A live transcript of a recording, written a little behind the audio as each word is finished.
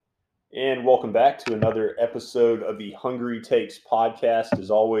And welcome back to another episode of the Hungry Takes podcast. As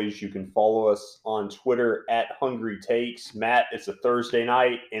always, you can follow us on Twitter at Hungry Takes. Matt, it's a Thursday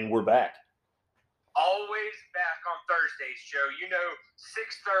night, and we're back. Always back on Thursdays, Joe.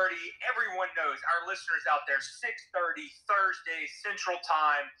 6:30. Everyone knows, our listeners out there, 6:30 Thursday Central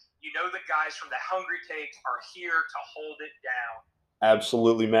Time. The guys from the Hungry Takes are here to hold it down.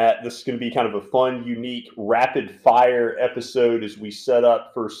 Absolutely, Matt. This is going to be kind of a fun, unique, rapid fire episode as we set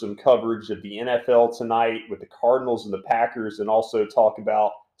up for some coverage of the NFL tonight with the Cardinals and the Packers, and also talk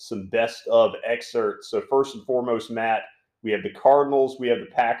about some best of excerpts. So, first and foremost, Matt, we have the Cardinals, we have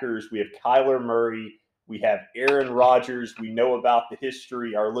the Packers, we have Kyler Murray, we have Aaron Rodgers. We know about the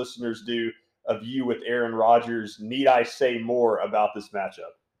history, our listeners do, of you with Aaron Rodgers. Need I say more about this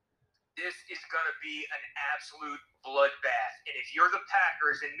matchup? This is going to be an absolute bloodbath. And if you're the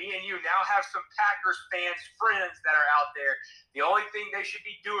Packers, and me and you now have some Packers fans, friends that are out there, the only thing they should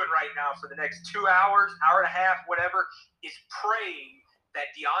be doing right now for the next 2 hours, hour and a half, whatever, is praying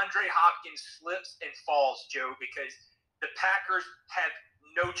that DeAndre Hopkins slips and falls, Joe, because the Packers have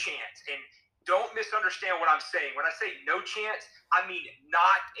no chance. And don't misunderstand what I'm saying. When I say no chance, I mean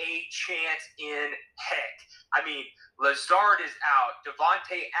not a chance in heck. I mean, Lazard is out.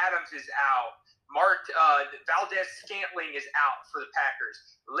 Devontae Adams is out. Valdez Scantling is out for the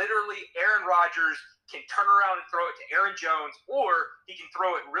Packers. Literally, Aaron Rodgers can turn around and throw it to Aaron Jones, or he can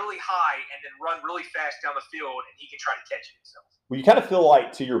throw it really high and then run really fast down the field, and he can try to catch it himself. Well, you kind of feel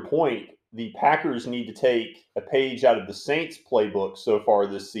like, to your point, the Packers need to take a page out of the Saints playbook so far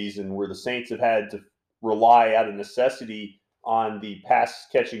this season, where the Saints have had to rely out of necessity on the pass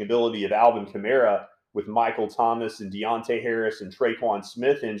catching ability of Alvin Kamara with Michael Thomas and Deontay Harris and Traquan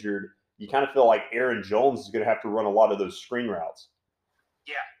Smith injured. You kind of feel like Aaron Jones is going to have to run a lot of those screen routes.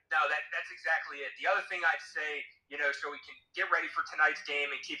 Yeah, no, that's exactly it. The other thing I'd say, so we can get ready for tonight's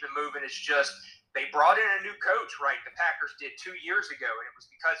game and keep it moving, is just they brought in a new coach, right? The Packers did 2 years ago, and it was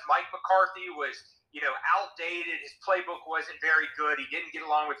because Mike McCarthy was, outdated. His playbook wasn't very good. He didn't get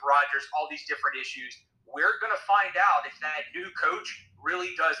along with Rodgers, all these different issues. We're going to find out if that new coach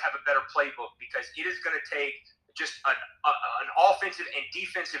really does have a better playbook, because it is going to take just an offensive and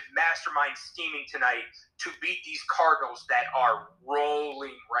defensive mastermind scheming tonight to beat these Cardinals that are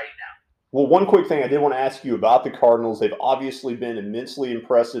rolling right now. Well, one quick thing I did want to ask you about the Cardinals. They've obviously been immensely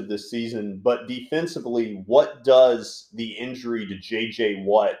impressive this season, but defensively, what does the injury to J.J.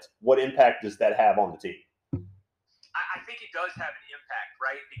 Watt, what impact does that have on the team? I think it does have an impact,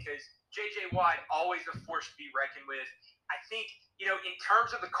 right? Because J.J. Watt, always a force to be reckoned with. I think, in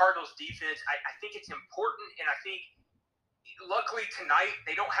terms of the Cardinals defense, I think it's important, and I think luckily tonight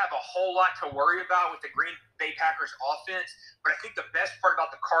they don't have a whole lot to worry about with the Green Bay Packers offense. But I think the best part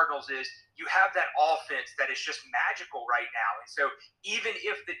about the Cardinals is you have that offense that is just magical right now. And so even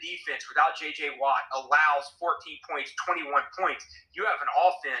if the defense without J.J. Watt allows 14 points, 21 points, you have an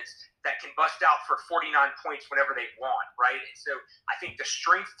offense that can bust out for 49 points whenever they want, right? And so I think the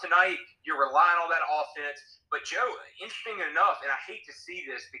strength tonight, you're relying on that offense. But Joe, interesting enough, and I hate to see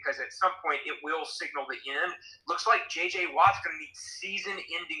this because at some point it will signal the end, looks like J.J. Watt's going to need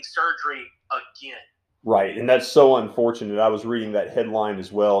season-ending surgery again. Right, and that's so unfortunate. I was reading that headline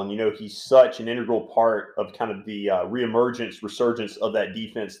as well, and he's such an integral part of kind of the resurgence of that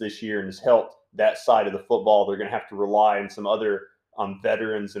defense this year, and has helped that side of the football. They're going to have to rely on some other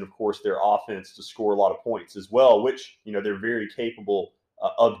veterans, and of course their offense to score a lot of points as well, which they're very capable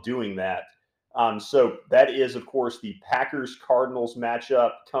of doing that. So that is, of course, the Packers Cardinals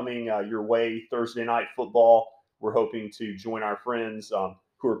matchup coming your way Thursday night football. We're hoping to join our friends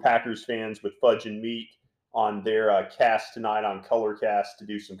who are Packers fans with Fudge and Meat on their cast tonight on Colorcast to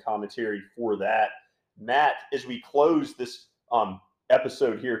do some commentary for that. Matt, as we close this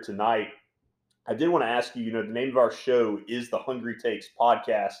episode here tonight, I did want to ask you, the name of our show is the Hungry Takes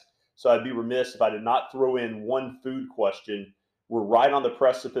podcast. So I'd be remiss if I did not throw in one food question. We're right on the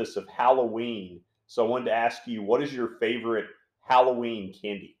precipice of Halloween. So I wanted to ask you, what is your favorite Halloween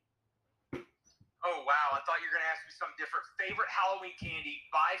candy? Oh, wow. I thought you were going to ask me something different. Favorite Halloween candy,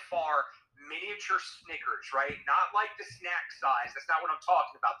 by far, miniature Snickers, right? Not like the snack size. That's not what I'm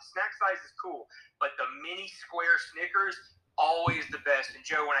talking about. The snack size is cool, but the mini square Snickers, always the best. And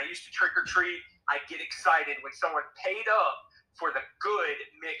Joe, when I used to trick or treat, I'd get excited when someone paid up for the good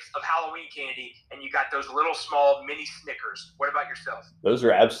mix of Halloween candy, and you got those little small mini Snickers. What about yourself? Those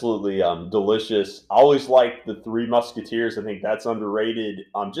are absolutely delicious. I always like the Three Musketeers. I think that's underrated.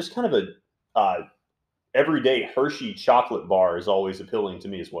 Just kind of a everyday Hershey chocolate bar is always appealing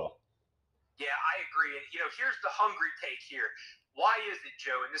to me as well. Yeah, I agree. And, here's the hungry take here. Why is it,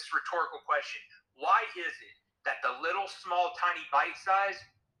 Joe, and this rhetorical question, why is it that the little, small, tiny bite size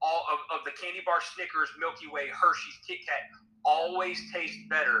all of the candy bar, Snickers, Milky Way, Hershey's, Kit Kat always taste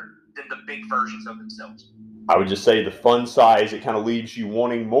better than the big versions of themselves. I would just say the fun size, it kind of leaves you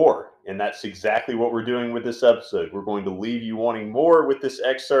wanting more. And that's exactly what we're doing with this episode. We're going to leave you wanting more with this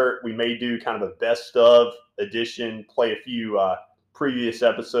excerpt. We may do kind of a best of edition, play a few previous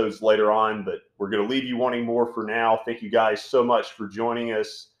episodes later on, but we're going to leave you wanting more for now. Thank you guys so much for joining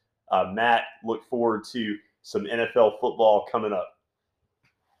us. Matt, look forward to some NFL football coming up.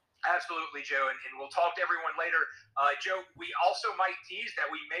 Absolutely, Joe, and we'll talk to everyone later. Joe, we also might tease that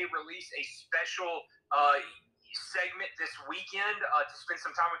we may release a special segment this weekend to spend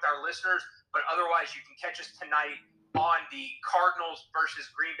some time with our listeners, but otherwise you can catch us tonight on the Cardinals versus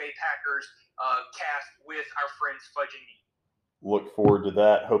Green Bay Packers cast with our friends Fudge and Me. Look forward to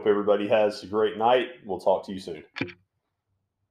that. Hope everybody has a great night. We'll talk to you soon.